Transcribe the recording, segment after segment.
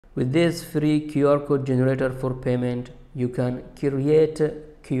With this free QR code generator for payment, you can create a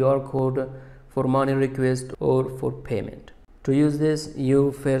QR code for money request or for payment. To use this,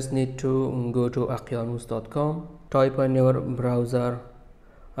 you first need to go to aqianus.com, type in your browser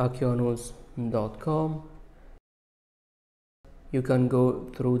aqianus.com. You can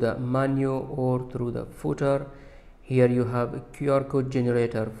go through the menu or through the footer. Here you have a QR code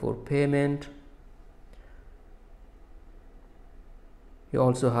generator for payment. You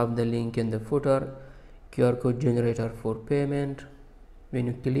also have the link in the footer, QR code generator for payment. When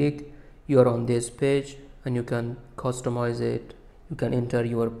you click, you are on this page and you can customize it. You can enter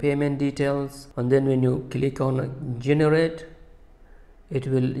your payment details, and then when you click on generate, it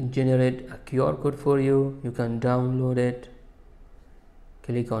will generate a QR code for you. You can download it.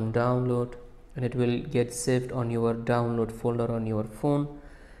 Click on download and it will get saved on your download folder on your phone,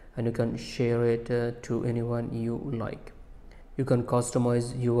 and you can share it to anyone you like. You can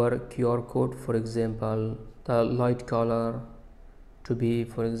customize your QR code, for example the light color to be,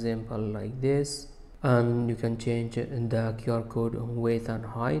 for example, like this, and you can change the QR code width and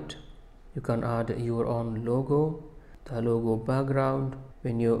height. You can add your own logo, the logo background.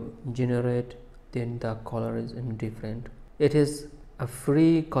 When you generate, then the color is different. It is a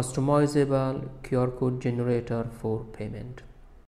free customizable QR code generator for payment.